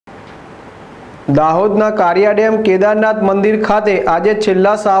દાહોદના કારિયા ડેમ કેદારનાથ મંદિર ખાતે આજે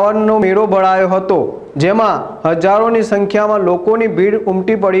છેલ્લા શ્રાવણનો મેળો ભરાયો હતો, જેમાં હજારોની સંખ્યામાં લોકોની ભીડ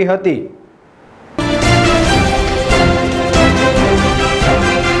ઉમટી પડી હતી।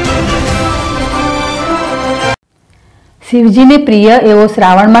 શિવજીને પ્રિય એવો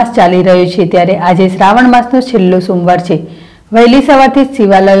શ્રાવણ માસ ચાલી રહ્યો છે, ત્યારે આજે શ્રાવણ માસનો છેલ્લો સોમવાર છે। વહેલી સવારથી જ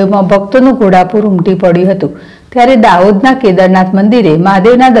શિવાલયોમાં ભક્તોનું ઘોડાપૂર ઉમટી પડ્યું હતું। ત્યારે દાહોદના કેદારનાથ મંદિરે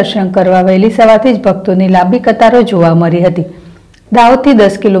મહાદેવના દર્શન કરવા વહેલી સવારથી જ ભક્તોની લાંબી કતારો જોવા મળી હતી। દાહોદથી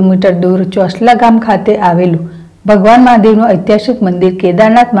 10 કિલોમીટર દૂર ચોસલા ગામ ખાતે આવેલું ભગવાન મહાદેવનું ઐતિહાસિક મંદિર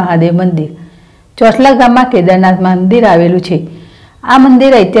કેદારનાથ મહાદેવ મંદિર ચોસલા ગામમાં કેદારનાથ મંદિર આવેલું છે। આ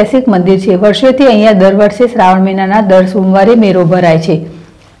મંદિર ઐતિહાસિક મંદિર છે। વર્ષોથી અહીંયા દર વર્ષે શ્રાવણ મહિનાના દર સોમવારે મેળો ભરાય છે।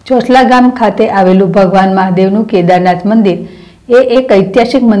 ચોસલા ગામ ખાતે આવેલું ભગવાન મહાદેવનું કેદારનાથ મંદિર એ એક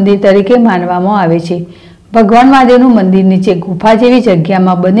ઐતિહાસિક મંદિર તરીકે માનવામાં આવે છે। ભગવાન મહાદેવનું મંદિર નીચે ગુફા જેવી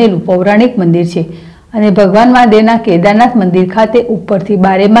જગ્યામાં બનેલું પૌરાણિક મંદિર છે અને ભગવાન મહાદેવના કેદારનાથ મંદિર ખાતે ઉપરથી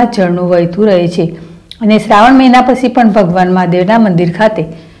 12 માસ ઝરણું વહેતું રહે છે અને શ્રાવણ મહિના પછી પણ ભગવાન મહાદેવના મંદિર ખાતે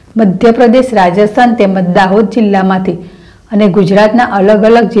મધ્યપ્રદેશ, રાજસ્થાન તેમજ દાહોદ જિલ્લામાંથી અને ગુજરાતના અલગ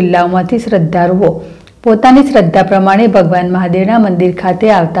અલગ જિલ્લાઓમાંથી શ્રદ્ધાળુઓ પોતાની શ્રદ્ધા પ્રમાણે ભગવાન મહાદેવના મંદિર ખાતે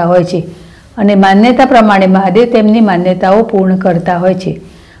આવતા હોય છે અને માન્યતા પ્રમાણે મહાદેવ તેમની માન્યતાઓ પૂર્ણ કરતા હોય છે।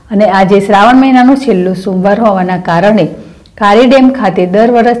 અને આજે શ્રાવણ મહિનાનો છેલ્લો સોમવાર હોવાના કારણે કારી ડેમ ખાતે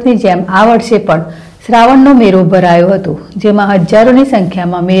દર વર્ષની જેમ આ વર્ષે પણ શ્રાવણનો મેળો ભરાયો હતો, જેમાં હજારોની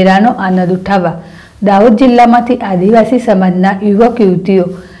સંખ્યામાં મેળાનો આનંદ ઉઠાવવા દાહોદ જિલ્લામાંથી આદિવાસી સમાજના યુવક યુવતીઓ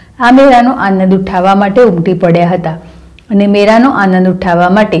આ મેળાનો આનંદ ઉઠાવવા માટે ઉમટી પડ્યા હતા અને મેળાનો આનંદ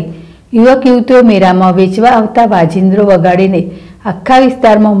ઉઠાવવા માટે યુવક યુવતીઓ મેળામાં વેચવા આવતા વાજિંદ્રો વગાડીને આખા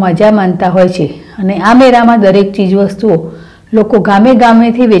વિસ્તારમાં મજા માણતા હોય છે અને આ મેળામાં દરેક ચીજ વસ્તુઓ લોકો ગામે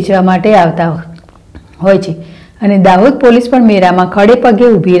ગામેથી વેચવા માટે આવતા હોય છે અને દાહોદ પોલીસ પણ મેળામાં ખડે પગે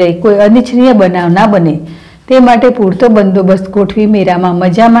ઊભી રહી કોઈ અનિચ્છનીય બનાવ ના બને તે માટે પૂરતો બંદોબસ્ત ગોઠવી મેળામાં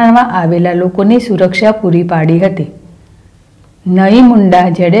મજા માણવા આવેલા લોકોની સુરક્ષા પૂરી પાડી હતી। નઈ મુંડા,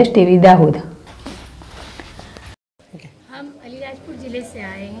 ZSTV दाहोद। हम अलीराजपुर ज़िले से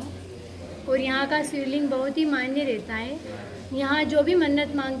आए हैं और यहाँ का शिवलिंग बहुत ही मान्य रहता है। यहाँ जो भी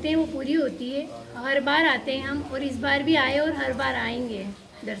मन्नत मांगते हैं वो पूरी होती है। हर बार आते हैं हम और इस बार भी आए और हर बार आएंगे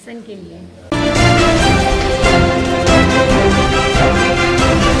दर्शन के लिए।